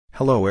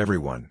Hello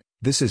everyone,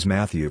 this is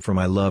Matthew from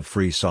I Love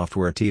Free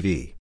Software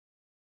TV.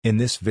 In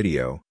this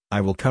video,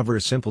 I will cover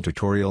a simple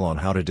tutorial on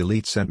how to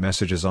delete sent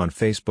messages on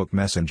Facebook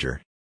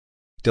Messenger.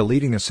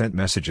 Deleting a sent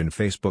message in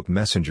Facebook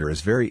Messenger is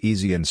very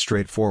easy and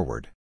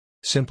straightforward.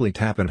 Simply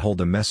tap and hold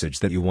the message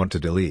that you want to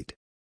delete.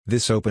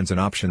 This opens an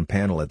option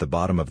panel at the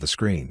bottom of the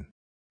screen.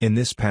 In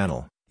this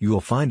panel, you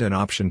will find an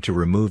option to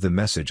remove the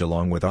message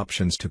along with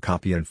options to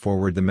copy and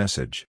forward the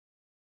message.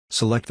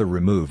 Select the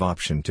Remove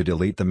option to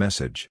delete the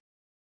message.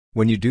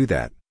 When you do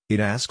that,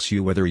 it asks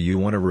you whether you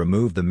want to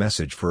remove the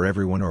message for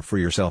everyone or for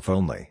yourself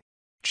only.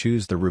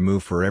 Choose the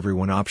Remove for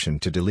Everyone option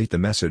to delete the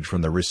message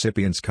from the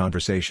recipient's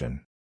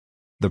conversation.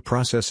 The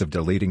process of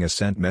deleting a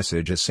sent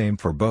message is same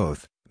for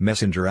both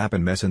Messenger app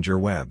and Messenger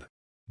web.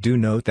 Do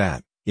note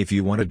that, if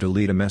you want to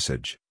delete a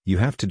message, you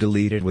have to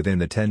delete it within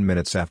the 10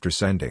 minutes after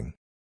sending.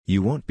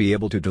 You won't be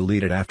able to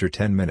delete it after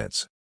 10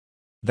 minutes.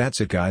 That's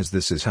it guys,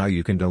 this is how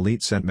you can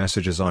delete sent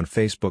messages on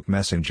Facebook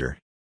Messenger.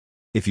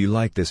 If you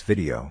like this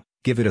video,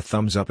 give it a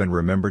thumbs up and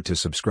remember to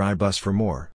subscribe us for more.